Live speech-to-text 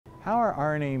How are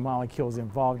RNA molecules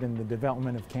involved in the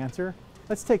development of cancer?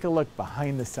 Let's take a look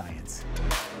behind the science.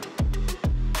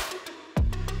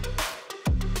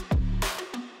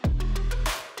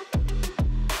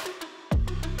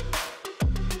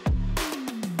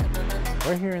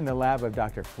 We're here in the lab of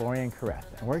Dr. Florian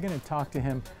Kareth, and we're going to talk to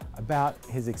him about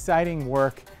his exciting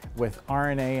work with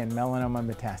RNA and melanoma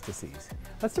metastases.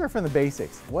 Let's start from the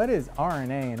basics. What is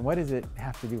RNA and what does it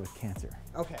have to do with cancer?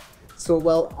 Okay, so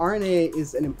RNA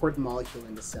is an important molecule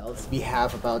in the cells. We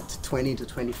have about 20 to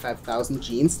 25,000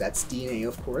 genes, that's DNA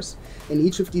of course, and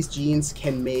each of these genes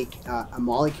can make a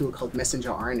molecule called messenger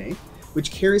RNA,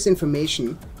 which carries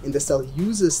information, and the cell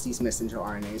uses these messenger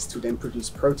RNAs to then produce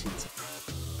proteins.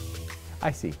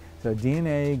 I see. So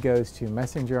DNA goes to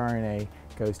messenger RNA,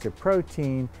 goes to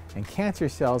protein, and cancer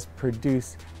cells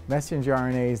produce messenger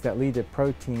RNAs that lead to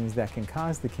proteins that can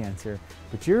cause the cancer.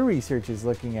 But your research is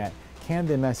looking at, can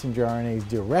the messenger RNAs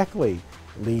directly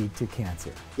lead to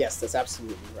cancer? Yes, that's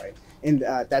absolutely right. And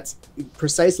that's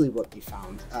precisely what we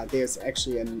found. There's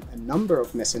actually a number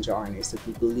of messenger RNAs that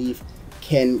we believe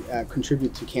can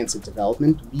contribute to cancer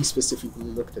development. We specifically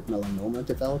looked at melanoma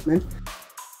development.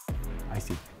 I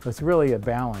see. So it's really a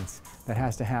balance that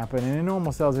has to happen. And in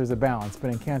normal cells, there's a balance, but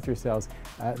in cancer cells,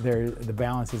 the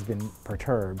balance has been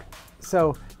perturbed.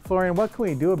 So, Florian, what can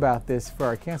we do about this for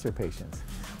our cancer patients?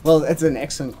 Well, that's an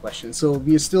excellent question. So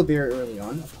we are still very early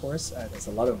on, of course. There's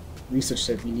a lot of research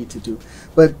that we need to do.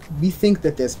 But we think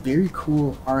that there's very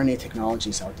cool RNA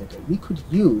technologies out there that we could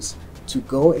use to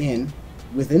go in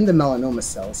within the melanoma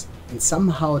cells and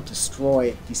somehow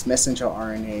destroy these messenger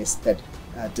RNAs that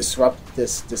disrupt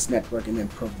this network and then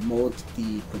promote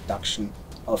the production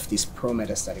of these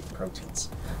pro-metastatic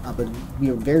proteins. But we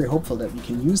are very hopeful that we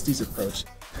can use this approach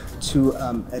to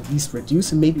at least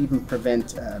reduce and maybe even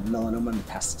prevent melanoma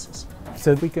metastasis.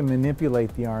 So if we can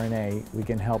manipulate the RNA, we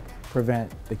can help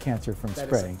prevent the cancer from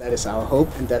spreading. That is our hope,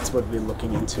 and that's what we're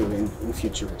looking into in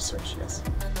future research, yes.